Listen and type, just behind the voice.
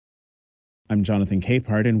I'm Jonathan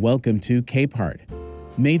Capehart, and welcome to Capehart.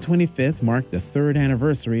 May 25th marked the third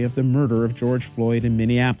anniversary of the murder of George Floyd in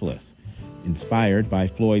Minneapolis. Inspired by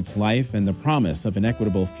Floyd's life and the promise of an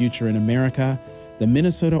equitable future in America, the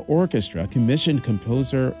Minnesota Orchestra commissioned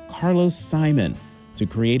composer Carlos Simon to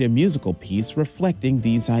create a musical piece reflecting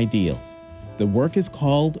these ideals. The work is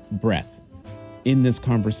called Breath. In this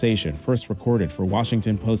conversation, first recorded for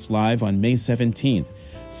Washington Post Live on May 17th,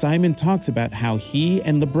 Simon talks about how he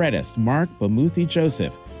and librettist Marc Bamuthi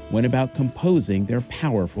Joseph went about composing their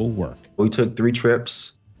powerful work. We took 3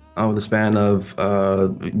 trips over the span of a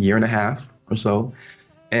year and a half or so.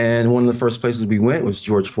 And one of the first places we went was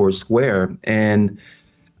George Floyd Square. And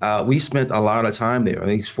we spent a lot of time there, I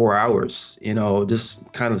think it's 4 hours,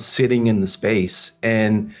 just kind of sitting in the space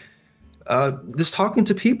and just talking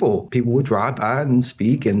to people. People would drive by and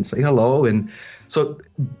speak and say hello. And so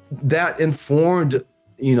that informed,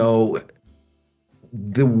 the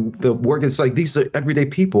work. It's like these are everyday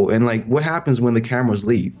people. And like, what happens when the cameras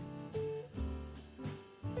leave?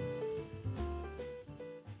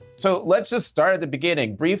 So let's just start at the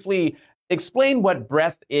beginning. Briefly explain what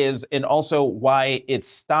Breath is and also why it's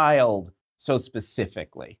styled so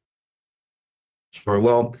specifically. Sure.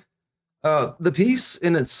 Well, the piece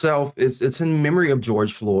in itself it's in memory of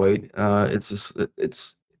George Floyd. But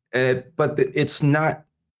it's not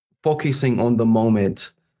focusing on the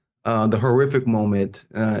moment, the horrific moment,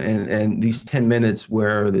 and these 10 minutes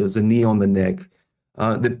where there's a knee on the neck.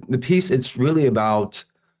 The piece, it's really about,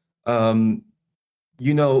 the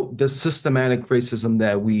systematic racism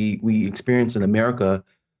that we experience in America,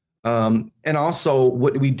 and also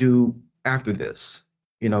what do we do after this?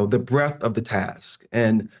 The breadth of the task.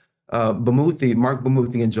 And Marc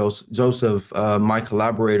Bamuthi and Joseph, my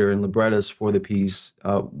collaborator and librettist for the piece,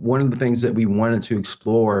 one of the things that we wanted to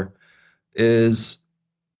explore is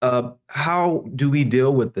how do we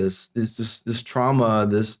deal with this trauma,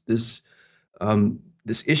 this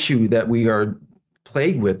issue that we are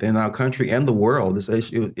plagued with in our country and the world, this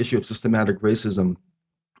issue of systematic racism,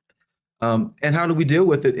 and how do we deal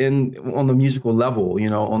with it on the musical level,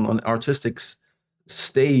 on artistic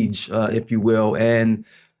stage, if you will. And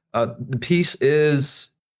the piece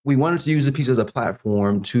we wanted to use the piece as a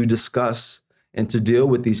platform to discuss and to deal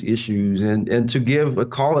with these issues and to give a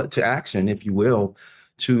call to action, if you will,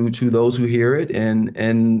 to those who hear it and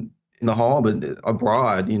in the hall, but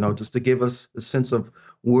abroad, just to give us a sense of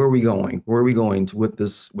where are we going with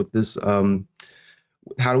this,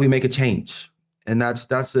 how do we make a change? And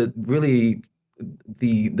that's really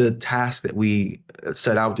the task that we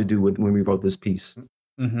set out to do when we wrote this piece.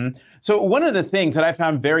 Mm-hmm. So one of the things that I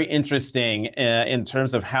found very interesting in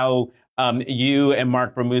terms of how you and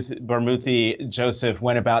Marc Bamuthi Joseph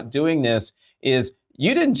went about doing this is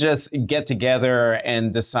you didn't just get together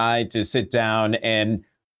and decide to sit down and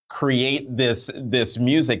create this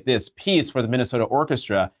music, this piece for the Minnesota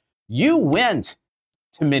Orchestra. You went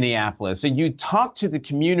to Minneapolis and you talked to the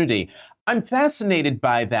community. I'm fascinated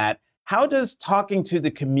by that. How does talking to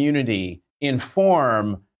the community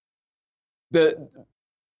inform the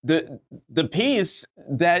piece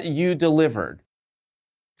that you delivered?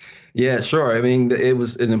 Yeah, sure. I mean, it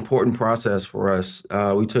was an important process for us.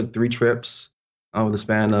 We took 3 trips over the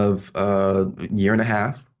span of a year and a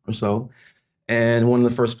half or so. And one of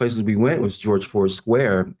the first places we went was George Floyd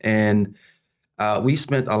Square. And we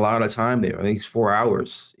spent a lot of time there, I think it's 4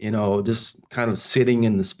 hours, just kind of sitting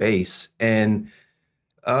in the space and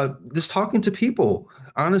just talking to people,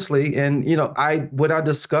 honestly. And, what I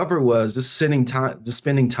discovered was just spending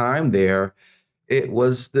time there. It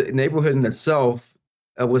was the neighborhood in itself.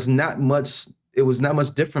 It was not much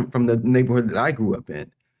different from the neighborhood that I grew up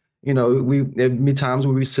in. There'd be times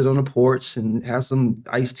where we sit on the porch and have some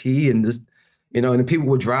iced tea and just, and then people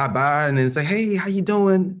would drive by and then say, "Hey, how you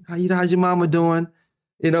doing? How's your mama doing?"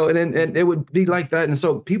 And it would be like that. And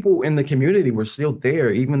so people in the community were still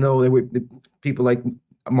there, even though there were people like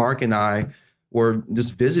Mark and I were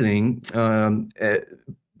just visiting.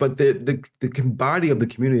 But the body of the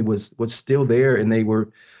community was still there, and they were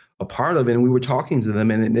a part of it, and we were talking to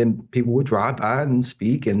them, and then people would drive by and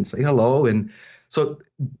speak and say hello. And so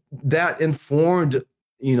that informed,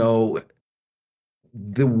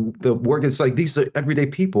 the work. It's like these are everyday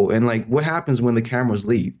people, and like what happens when the cameras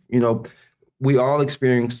leave? We all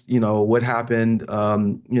experienced, what happened.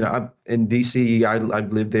 In DC, I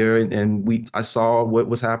lived there, and I saw what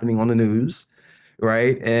was happening on the news,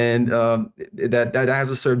 right? And that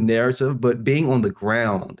has a certain narrative, but being on the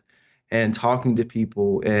ground and talking to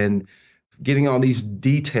people and getting all these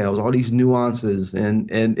details, all these nuances, and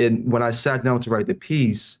when I sat down to write the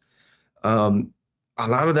piece, a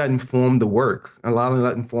lot of that informed the work. A lot of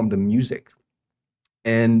that informed the music.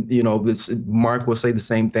 And, Mark will say the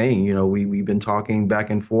same thing. We've been talking back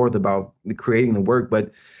and forth about creating the work,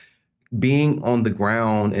 but being on the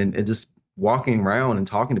ground and just walking around and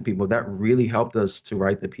talking to people, that really helped us to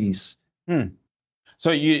write the piece. Hmm. So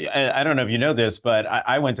I don't know if you know this, but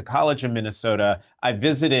I went to college in Minnesota. I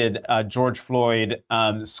visited George Floyd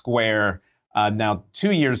Square now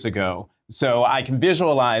 2 years ago. So I can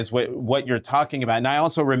visualize what you're talking about. And I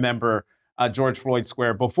also remember George Floyd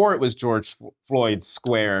Square before it was George Floyd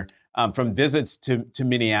Square from visits to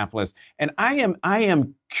Minneapolis. And I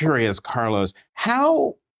am curious, Carlos,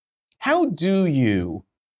 how do you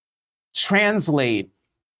translate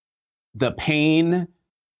the pain,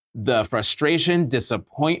 the frustration,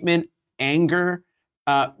 disappointment, anger,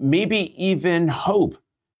 maybe even hope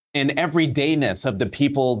and everydayness of the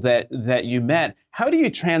people that you met? How do you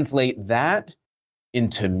translate that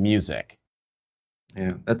into music?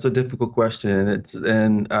 Yeah, that's a difficult question.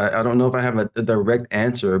 And I don't know if I have a direct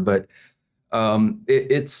answer, but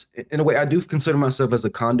it's in a way I do consider myself as a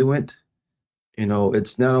conduit.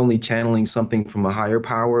 It's not only channeling something from a higher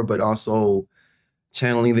power, but also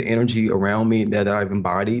channeling the energy around me that I've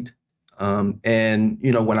embodied. And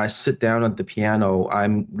when I sit down at the piano,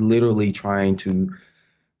 I'm literally trying to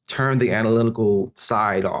turn the analytical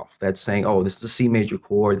side off. That's saying, oh, this is a C major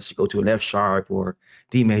chord, this should go to an F sharp or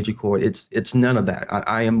D major chord. It's none of that.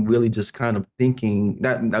 I am really just kind of thinking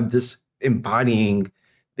that I'm just embodying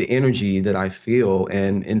the energy that I feel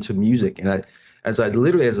and into music. And as I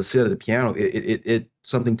sit at the piano, it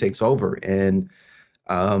something takes over, and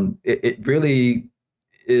it really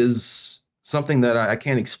is something that I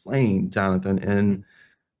can't explain, Jonathan. And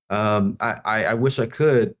I wish I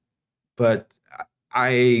could, but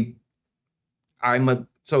I I'm a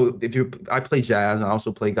so if you I play jazz. I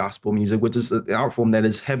also play gospel music, which is an art form that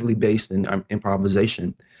is heavily based in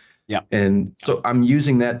improvisation. Yeah. And so I'm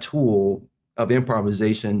using that tool of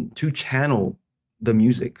improvisation to channel the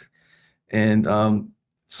music. And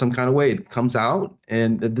some kind of way it comes out.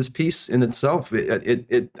 And this piece in itself,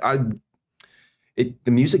 the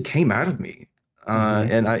music came out of me, Mhm.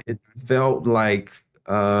 and it felt like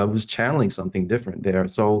I was channeling something different there.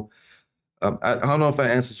 So I don't know if I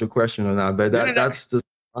answered your question or not, but No, no, no. that's the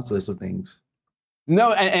process of things.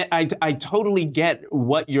 No, I totally get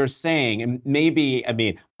what you're saying, and maybe I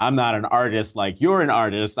mean I'm not an artist like you're an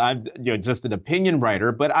artist. I'm just an opinion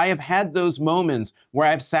writer, but I have had those moments where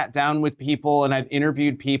I've sat down with people and I've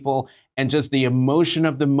interviewed people, and just the emotion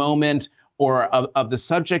of the moment or of the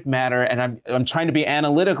subject matter, and I'm trying to be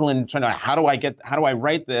analytical and trying to how do I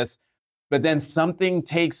write this, but then something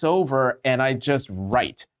takes over and I just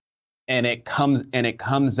write and it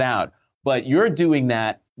comes out. But you're doing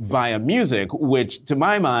that via music, which to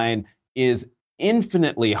my mind is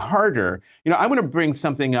infinitely harder. I want to bring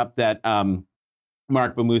something up that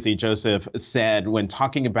Marc Bamuthi Joseph said when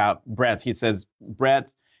talking about Breath. He says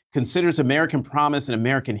Breath considers American promise and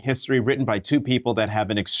American history written by two people that have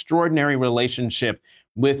an extraordinary relationship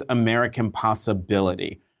with American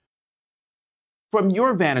possibility. From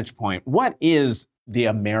your vantage point, what is the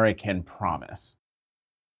American promise?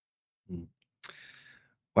 Mm.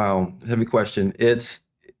 Wow, heavy question. It's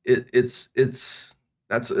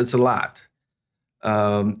a lot,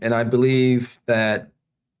 and I believe that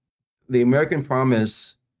the American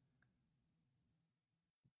promise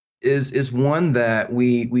is one that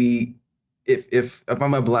we if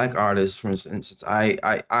I'm a black artist, for instance,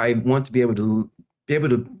 I want to be able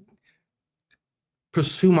to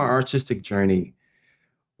pursue my artistic journey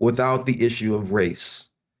without the issue of race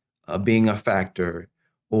being a factor,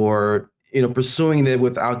 or pursuing it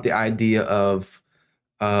without the idea of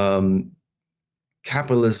um,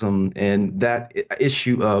 capitalism and that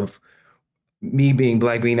issue of me being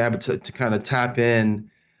black, being able to kind of tap in,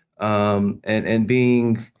 and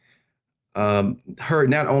being heard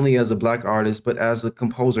not only as a black artist, but as a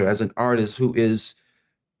composer, as an artist who is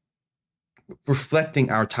reflecting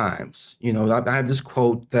our times. I have this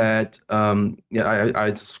quote that yeah,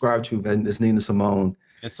 I subscribe to, and it's Nina Simone, A and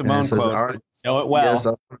it Simone says, quote. "Artists, Know it yes,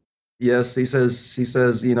 well. yes." He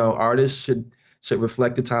says, artists should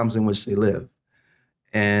reflect the times in which they live.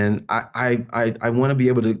 And I want to be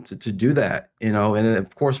able to do that, and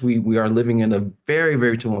of course we are living in a very,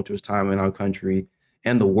 very tumultuous time in our country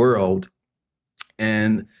and the world.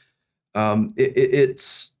 And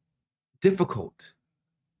it's difficult,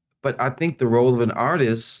 but I think the role of an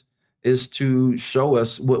artist is to show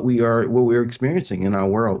us what we're experiencing in our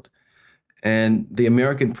world. And the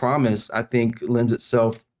American promise, I think, lends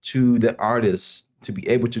itself to the artist to be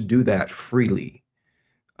able to do that freely.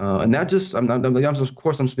 And not just, of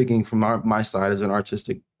course, I'm speaking from my side as an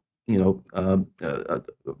artistic,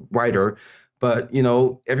 writer, But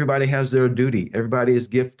everybody has their duty. Everybody is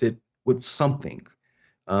gifted with something,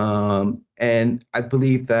 and I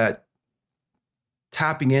believe that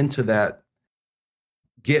tapping into that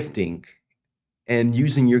gifting and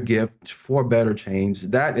using your gift for better change,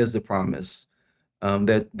 that is the promise,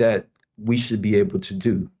 that we should be able to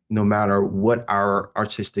do, no matter what our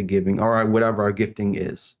artistic giving or whatever our gifting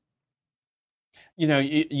is.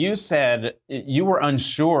 You said you were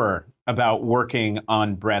unsure about working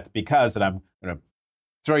on breath because, and I'm going to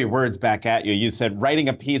throw your words back at you. You said writing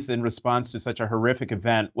a piece in response to such a horrific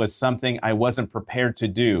event was something I wasn't prepared to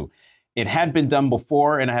do. It had been done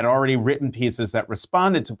before, and I had already written pieces that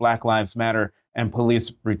responded to Black Lives Matter and police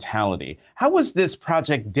brutality. How was this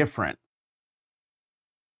project different?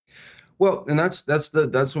 Well, and that's one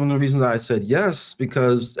of the reasons I said yes,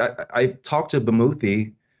 because I talked to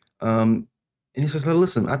Bamuthi, and he says,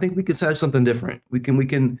 "Listen, I think we could say something different. We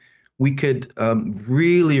could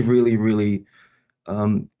really, really, really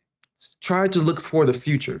try to look for the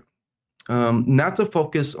future, not to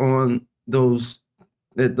focus on those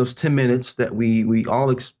 10 minutes that we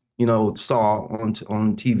all saw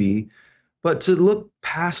on TV, but to look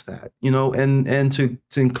past that, and to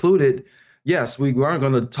include it. Yes, we aren't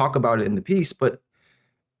going to talk about it in the piece, but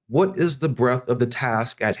what is the breadth of the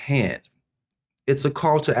task at hand? It's a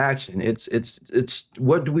call to action. It's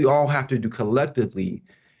what do we all have to do collectively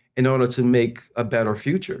in order to make a better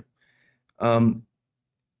future?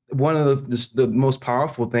 One of the most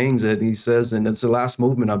powerful things that he says, and it's the last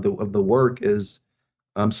movement of the work, is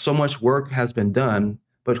so much work has been done,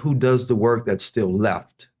 but who does the work that's still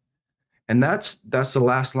left? And that's the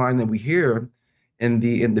last line that we hear in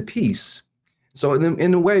the piece. So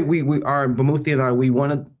in a way, we are, Bamuthi and I, we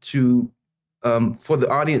wanted to, for the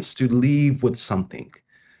audience to leave with something,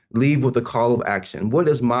 leave with a call of action. What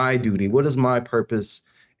is my duty? What is my purpose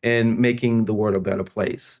in making the world a better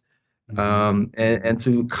place? And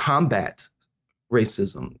to combat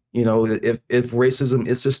racism. If racism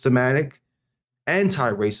is systematic,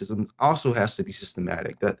 anti-racism also has to be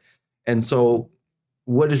systematic. And so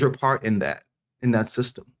what is your part in that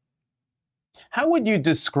system? How would you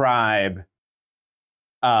describe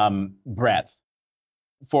breadth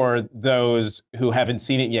for those who haven't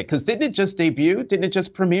seen it yet? Because didn't it just debut? Didn't it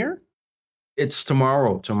just premiere? It's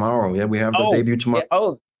tomorrow. Tomorrow. Yeah, we have the debut tomorrow.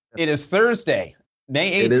 Yeah, it is Thursday,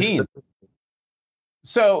 May 18th.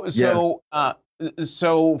 So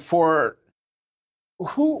for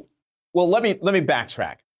who, well, let me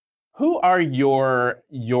backtrack. Who are your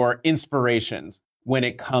inspirations when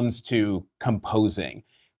it comes to composing?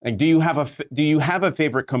 Like, do you have a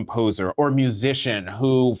favorite composer or musician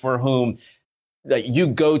for whom you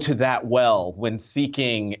go to that well when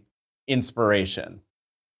seeking inspiration?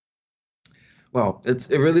 Well, it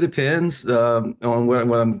really depends on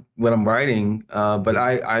what I'm writing, but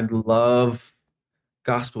I love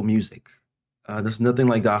gospel music. There's nothing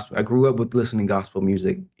like gospel. I grew up with listening gospel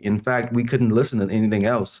music. In fact, we couldn't listen to anything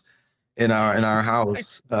else in our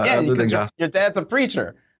house other than gospel. Your dad's a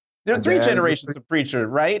preacher. There are three generations of preacher,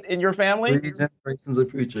 right, in your family? 3 generations of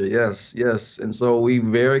preacher, yes, yes. And so we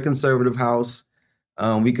very conservative house.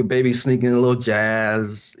 We could maybe sneak in a little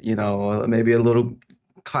jazz, maybe a little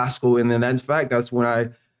classical, and then in fact that's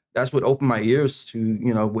what opened my ears to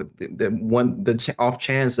with the off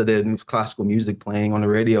chance that there was classical music playing on the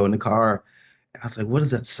radio in the car, and I was like, what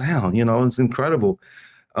is that sound? It's incredible.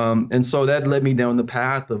 And so that led me down the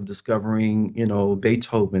path of discovering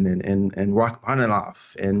Beethoven and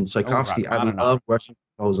Rachmaninoff and Tchaikovsky. I love Russian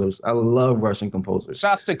composers.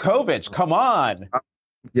 Shostakovich, come on.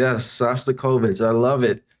 Yes, Shostakovich. I love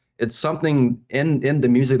it. It's something in the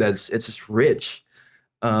music it's just rich.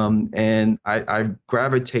 And I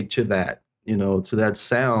gravitate to that, to that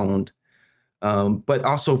sound, but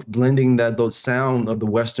also blending those sound of the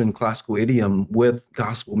Western classical idiom with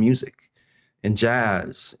gospel music and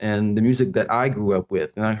jazz and the music that I grew up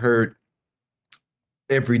with and I heard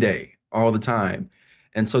every day, all the time.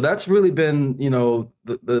 And so that's really been,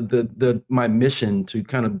 my mission to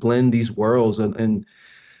kind of blend these worlds.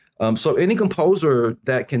 So any composer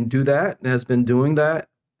that can do that has been doing that.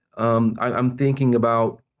 I'm thinking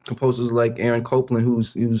about composers like Aaron Copland,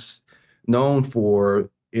 who's known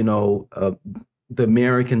for the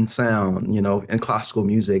American sound, and classical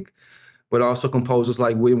music, but also composers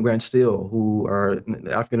like William Grant Still, who are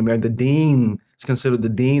African American. The dean is considered the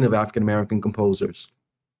dean of African American composers.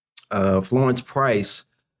 Florence Price,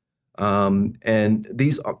 and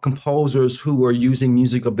these are composers who are using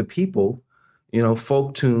music of the people,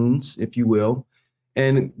 folk tunes, if you will,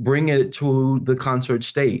 and bring it to the concert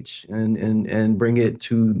stage and bring it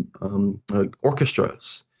to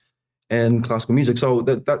orchestras and classical music. So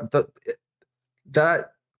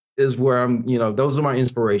that is where those are my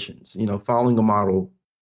inspirations, following a model.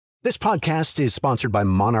 This podcast is sponsored by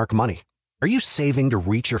Monarch Money. Are you saving to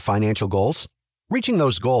reach your financial goals? Reaching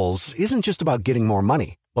those goals isn't just about getting more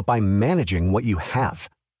money, but by managing what you have.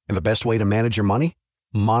 And the best way to manage your money?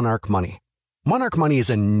 Monarch Money. Monarch Money is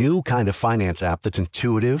a new kind of finance app that's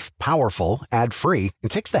intuitive, powerful, ad-free,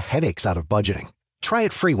 and takes the headaches out of budgeting. Try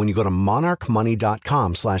it free when you go to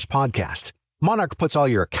monarchmoney.com/podcast. Monarch puts all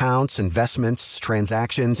your accounts, investments,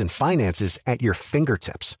 transactions, and finances at your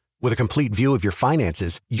fingertips. With a complete view of your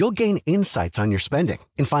finances, you'll gain insights on your spending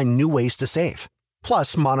and find new ways to save.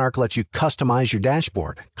 Plus, Monarch lets you customize your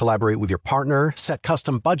dashboard, collaborate with your partner, set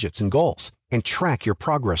custom budgets and goals, and track your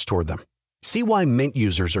progress toward them. See why Mint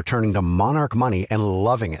users are turning to Monarch Money and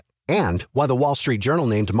loving it, and why the Wall Street Journal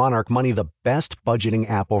named Monarch Money the best budgeting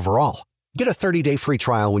app overall. Get a 30-day free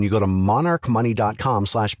trial when you go to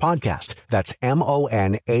monarchmoney.com/podcast. That's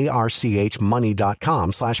MONARCH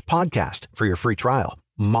money.com/podcast for your free trial.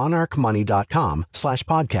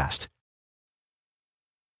 monarchmoney.com/podcast.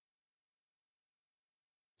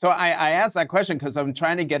 So I asked that question because I'm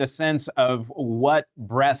trying to get a sense of what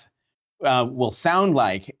breath will sound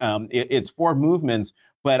like. It's 4 movements,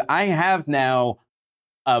 but I have now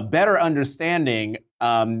a better understanding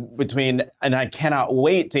between, and I cannot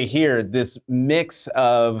wait to hear this mix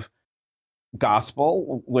of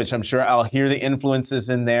gospel, which I'm sure I'll hear the influences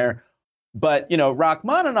in there. But,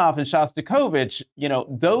 Rachmaninoff and Shostakovich,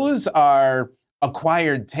 those are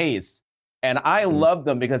acquired tastes. And I love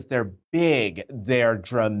them because they're big, they're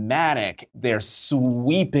dramatic, they're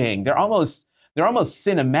sweeping, they're almost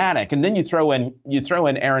cinematic. And then you throw in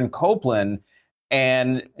Aaron Copland,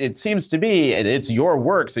 and it seems to be it's your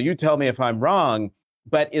work. So you tell me if I'm wrong.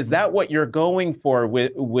 But is that what you're going for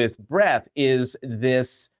with Breath? Is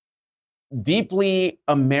this deeply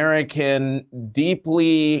American,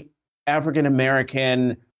 deeply African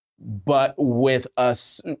American, but with a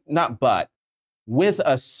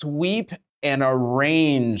sweep and a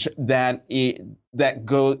range that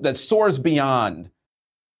soars beyond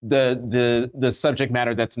the subject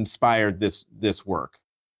matter that's inspired this work?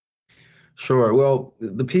 Sure. Well,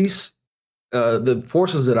 the piece, the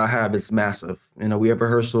forces that I have is massive. We have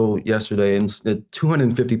rehearsal yesterday, and it's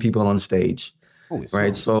 250 people on stage. Holy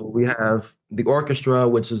right? smokes. So we have the orchestra,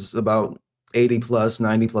 which is about 80 plus,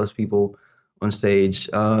 90 plus people on stage.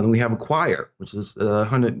 And we have a choir, which is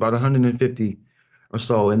about 150 or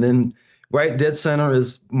so. And then right dead center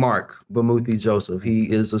is Marc Bamuthi Joseph.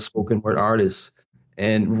 He is a spoken word artist.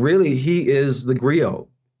 And really, he is the griot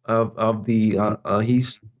of the,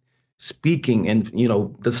 he's speaking and,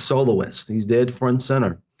 the soloist. He's dead front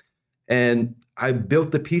center. And I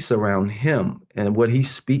built the piece around him and what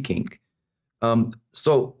he's speaking.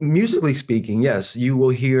 So musically speaking, yes, you will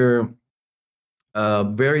hear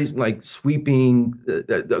very like sweeping,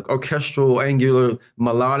 the orchestral, angular,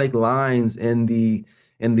 melodic lines in the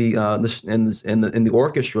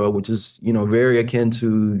orchestra, which is very akin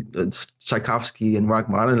to Tchaikovsky and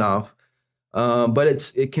Rachmaninoff.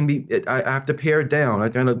 But it can be. I have to pare it down. I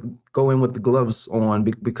kind of go in with the gloves on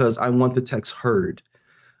because I want the text heard.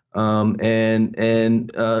 With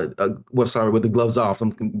the gloves off.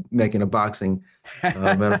 I'm making a boxing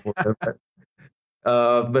metaphor.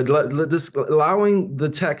 But just allowing the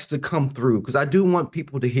text to come through, because I do want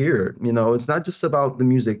people to hear it. It's not just about the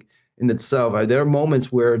music in itself. There are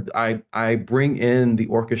moments where I bring in the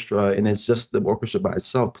orchestra, and it's just the orchestra by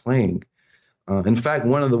itself playing. In fact,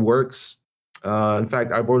 one of the works,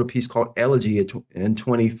 I wrote a piece called Elegy in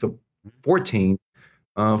 2014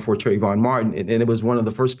 for Trayvon Martin, and it was one of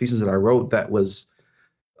the first pieces that I wrote that was,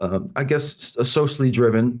 I guess, socially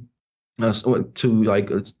driven to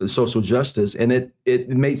like social justice, and it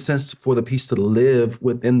made sense for the piece to live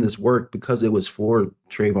within this work because it was for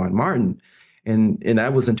Trayvon Martin, and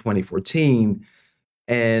that was in 2014,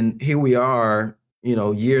 and here we are,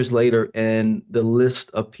 years later, and the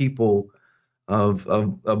list of people of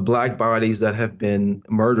Black bodies that have been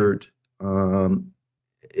murdered.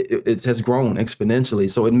 It has grown exponentially.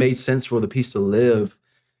 So it made sense for the piece to live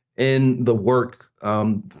in the work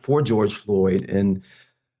for George Floyd. And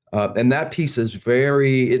that piece is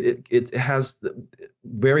it has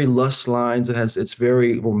very lush lines. It's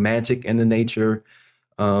very romantic in the nature.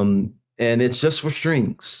 And it's just for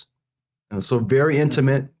strings. So very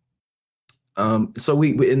intimate. So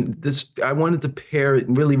I wanted to pair it,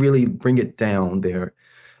 really, really bring it down there.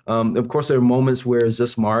 Of course, there are moments where it's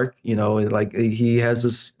just Marc, and like he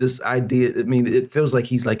has this idea. I mean, it feels like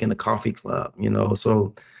he's like in a coffee club,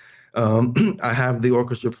 So I have the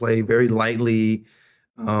orchestra play very lightly,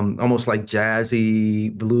 almost like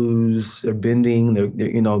jazzy blues. They're bending,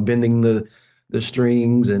 bending the the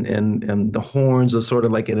strings and the horns are sort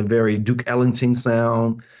of like in a very Duke Ellington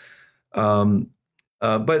sound. Um,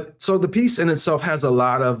 but so the piece in itself has a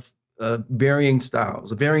lot of varying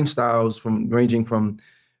styles from ranging from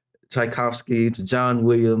Tchaikovsky to John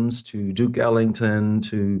Williams to Duke Ellington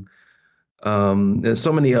to and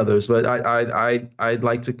so many others. But I'd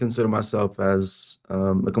like to consider myself as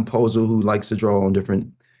a composer who likes to draw on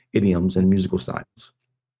different idioms and musical styles.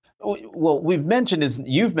 Well, you've mentioned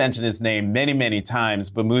his name many, many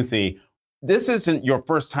times, Bamuthi. This isn't your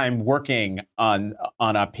first time working on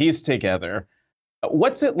a piece together.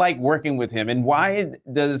 What's it like working with him, and why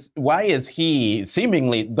is he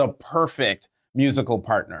seemingly the perfect musical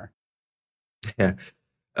partner? Yeah,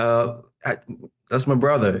 that's my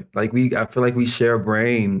brother. I feel like we share a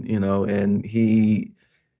brain, and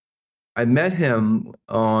I met him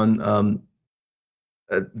on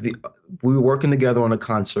we were working together on a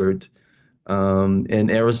concert in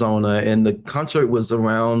Arizona, and the concert was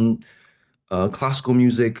around classical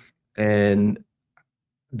music and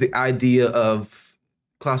the idea of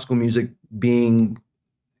classical music being,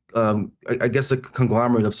 I guess, a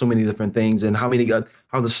conglomerate of so many different things, and how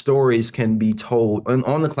the stories can be told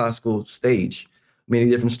on the classical stage, many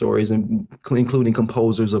different stories, and including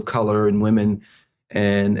composers of color and women,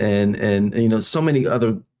 and so many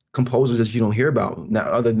other composers that you don't hear about now,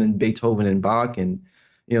 other than Beethoven and Bach and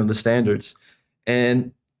the standards.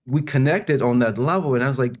 And we connected on that level, and I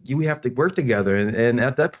was like, we have to work together. And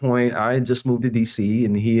at that point, I had just moved to DC,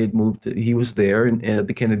 and he was there at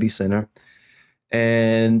the Kennedy Center,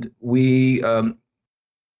 and we got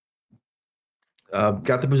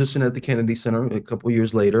the position at the Kennedy Center a couple of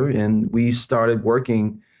years later, and we started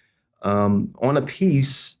working on a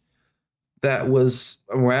piece that was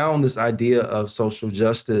around this idea of social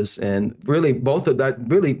justice. And really, both of that,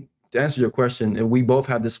 really, to answer your question, and we both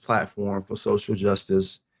have this platform for social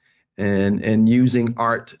justice and using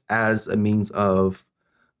art as a means of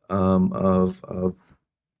telling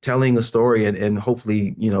a story and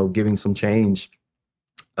hopefully, giving some change.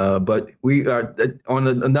 But we are on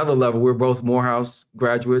another level. We're both Morehouse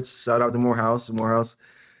graduates. Shout out to Morehouse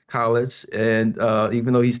College. And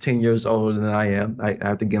even though he's 10 years older than I am, I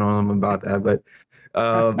have to get on him about that. But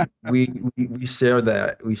we share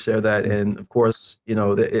that. We share that, and of course,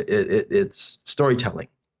 it's storytelling.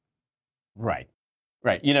 Right,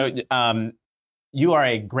 right. You are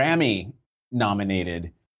a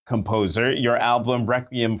Grammy-nominated composer. Your album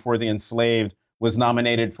Requiem for the Enslaved was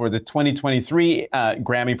nominated for the 2023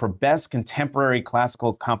 Grammy for Best Contemporary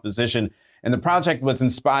Classical Composition. And the project was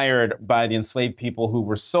inspired by the enslaved people who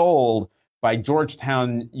were sold by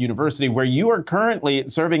Georgetown University, where you are currently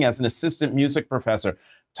serving as an assistant music professor.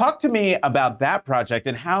 Talk to me about that project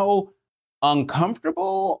and how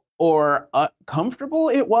uncomfortable or comfortable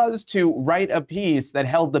it was to write a piece that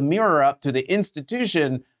held the mirror up to the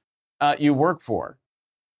institution you work for.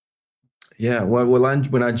 Yeah, well,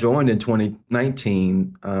 when I joined in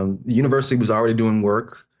 2019, the university was already doing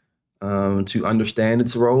work to understand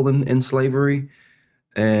its role in slavery,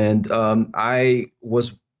 and I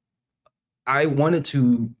wanted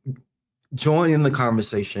to join in the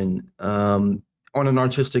conversation on an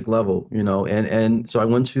artistic level, and so I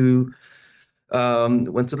went to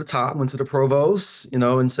the provost,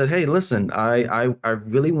 and said, hey, listen, I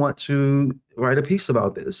really want to write a piece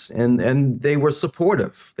about this. And they were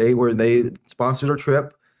supportive. They sponsored a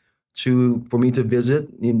trip for me to visit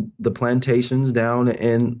the plantations down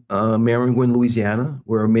in Maringouin, Louisiana,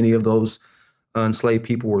 where many of those enslaved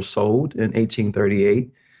people were sold in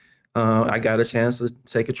 1838. I got a chance to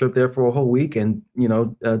take a trip there for a whole week and,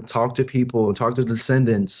 talk to people, talk to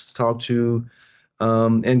descendants,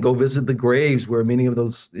 and go visit the graves where many of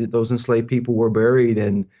those enslaved people were buried.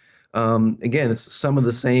 And again, it's some of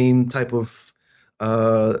the same type of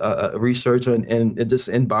research, and it just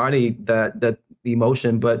embodied that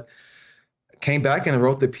emotion. But came back and I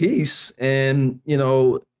wrote the piece, and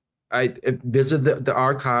I visited the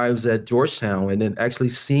archives at Georgetown, and then actually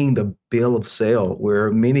seeing the bill of sale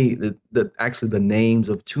where actually the names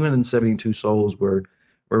of 272 souls were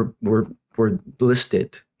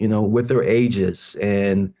listed, with their ages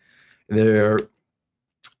and their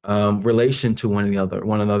relation to one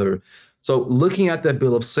another. So looking at that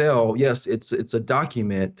bill of sale, yes, it's a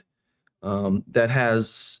document that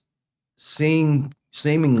has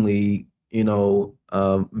seemingly,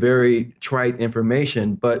 very trite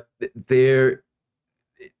information, but for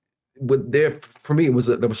me,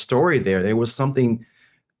 there was story there. There was something.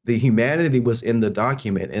 The humanity was in the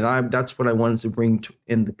document, and that's what I wanted to bring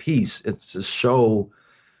in the piece. It's to show,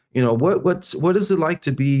 what is it like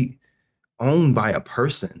to be owned by a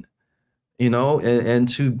person, and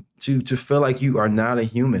to feel like you are not a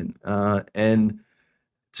human, and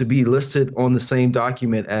to be listed on the same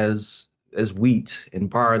document as wheat and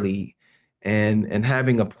barley, and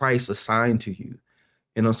having a price assigned to you.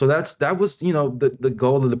 So that was, the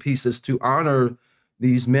goal of the piece, is to honor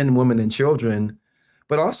these men, women, and children,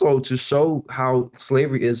 but also to show how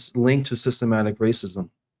slavery is linked to systematic racism,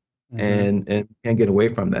 and can't get away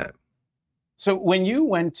from that. So when you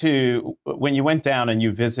went down and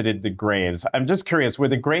you visited the graves, I'm just curious, were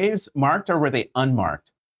the graves marked or were they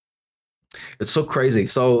unmarked? It's so crazy.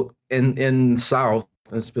 So in South,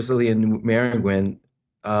 especially in Maryland,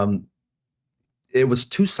 it was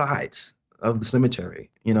two sides of the cemetery.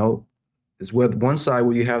 It's where one side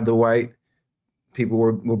where you have the white people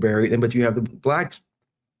were buried, but you have the black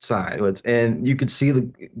side, and you could see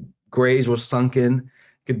the graves were sunken.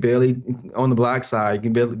 You could barely, on the black side,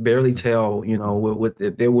 you could barely tell.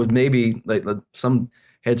 There was maybe like some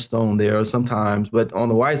headstone there sometimes, but on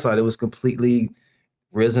the white side it was completely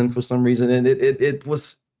risen for some reason, and it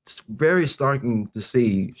was very striking to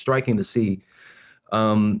see.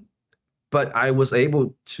 But I was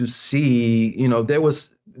able to see, there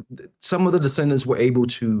was some of the descendants were able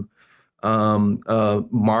to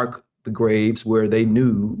mark the graves where they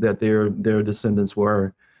knew that their descendants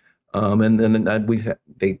were, and then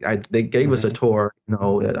they gave us a tour.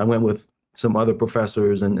 I went with some other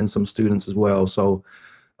professors and some students as well. So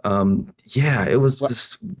yeah, it was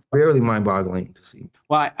just really mind-boggling to see.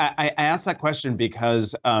 Well, I asked that question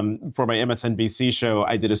because for my MSNBC show,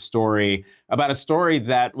 I did a story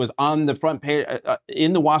that was on the front page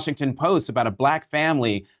in the Washington Post about a black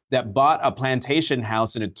family that bought a plantation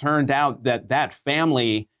house, and it turned out that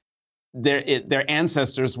family, their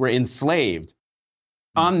ancestors were enslaved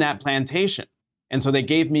on that plantation. And so they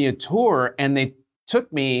gave me a tour, and they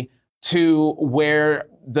took me to where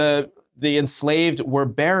the enslaved were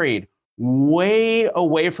buried, way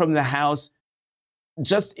away from the house,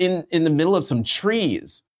 just in the middle of some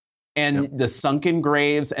trees, and the sunken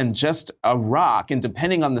graves, and just a rock. And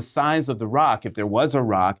depending on the size of the rock, if there was a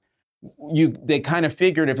rock, they kind of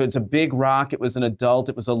figured if it's a big rock, it was an adult.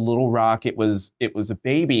 It was a little rock, it was a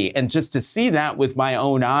baby. And just to see that with my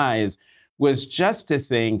own eyes was just to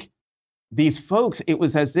think, these folks, it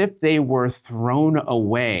was as if they were thrown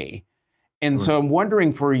away. And so I'm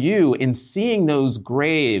wondering for you, in seeing those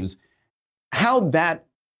graves, how that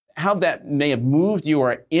may have moved you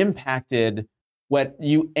or impacted what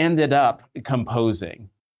you ended up composing.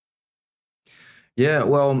 Yeah,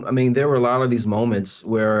 well, I mean, there were a lot of these moments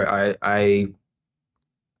where I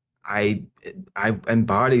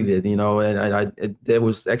embodied it, and there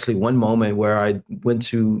was actually one moment where I went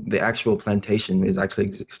to the actual plantation. It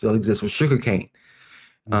actually still exists, with sugarcane.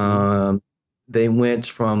 They went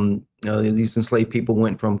from, these enslaved people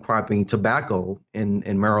went from cropping tobacco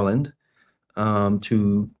in Maryland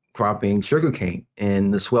to cropping sugarcane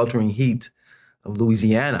in the sweltering heat of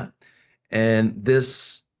Louisiana. And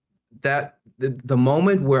the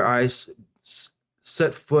moment where I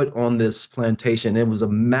set foot on this plantation, it was a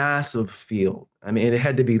massive field. I mean, it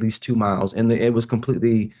had to be at least 2 miles, and it was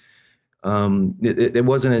completely, it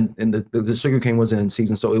wasn't in the sugarcane wasn't in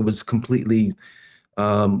season, so it was completely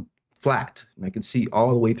flat. And I could see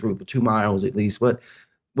all the way through for 2 miles at least. But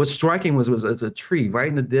what's striking was a tree right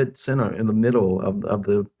in the dead center, in the middle of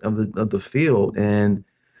the field, and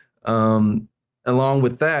along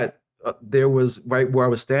with that, there was, right where I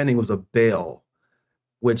was standing, was a bell,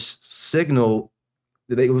 which signaled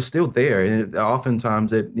that it was still there. And oftentimes,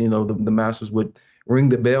 the masters would ring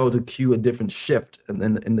the bell to cue a different shift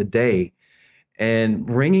in the day. And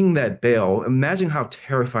ringing that bell, imagine how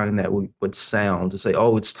terrifying that would sound, to say,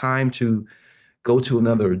 oh, it's time to go to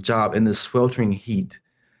another job in this sweltering heat,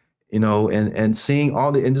 and seeing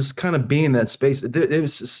all and just kind of being in that space. It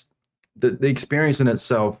was just, the experience in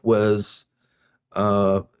itself was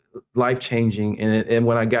life-changing. And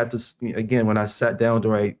when I got this, again, when I sat down to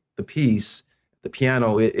write the piece, the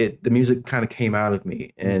piano, the music kind of came out of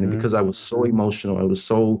me. And because I was so emotional, I was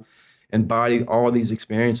so embodied all these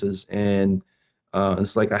experiences, and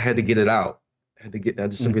it's like I had to get it out. I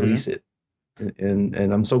just to release it. And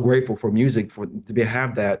I'm so grateful for music, to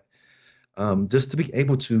have that, just to be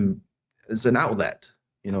able to, it's an outlet,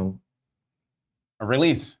 a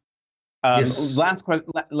release. Yes. Last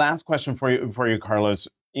question for you, Carlos.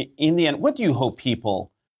 In the end, what do you hope people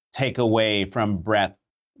take away from Breath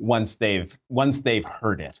once they've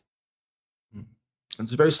heard it?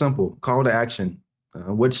 It's very simple. Call to action.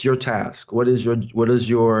 What's your task? What is your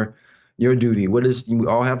duty? We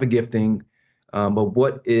all have a gifting, but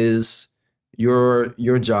what is your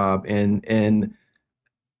job? And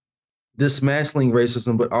dismantling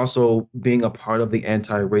racism, but also being a part of the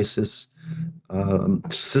anti-racist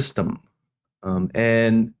system.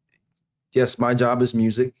 And yes, my job is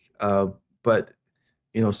music, but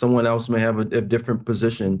someone else may have a different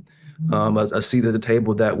position, a seat at the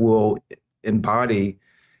table that will embody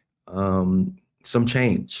some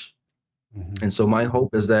change. Mm-hmm. And so my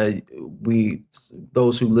hope is that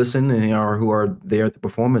those who listen and who are there at the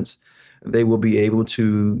performance, they will be able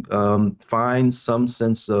to find some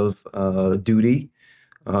sense of duty,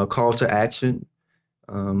 call to action,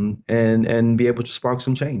 and be able to spark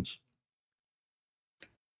some change.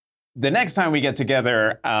 The next time we get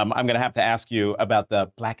together, I'm going to have to ask you about the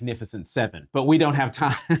Blacknificent Seven, but we don't have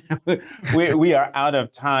time. we are out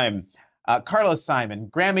of time. Carlos Simon,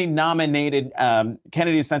 Grammy-nominated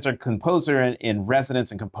Kennedy Center composer in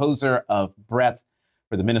residence and composer of Breath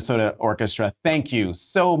for the Minnesota Orchestra. Thank you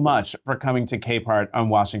so much for coming to Capehart on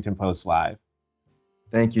Washington Post Live.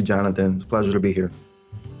 Thank you, Jonathan. It's a pleasure to be here.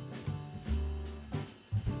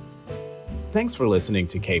 Thanks for listening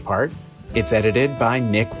to Capehart. It's edited by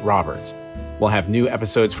Nick Roberts. We'll have new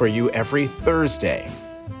episodes for you every Thursday.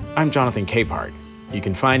 I'm Jonathan Capehart. You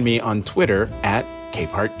can find me on Twitter at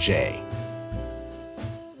CapehartJ.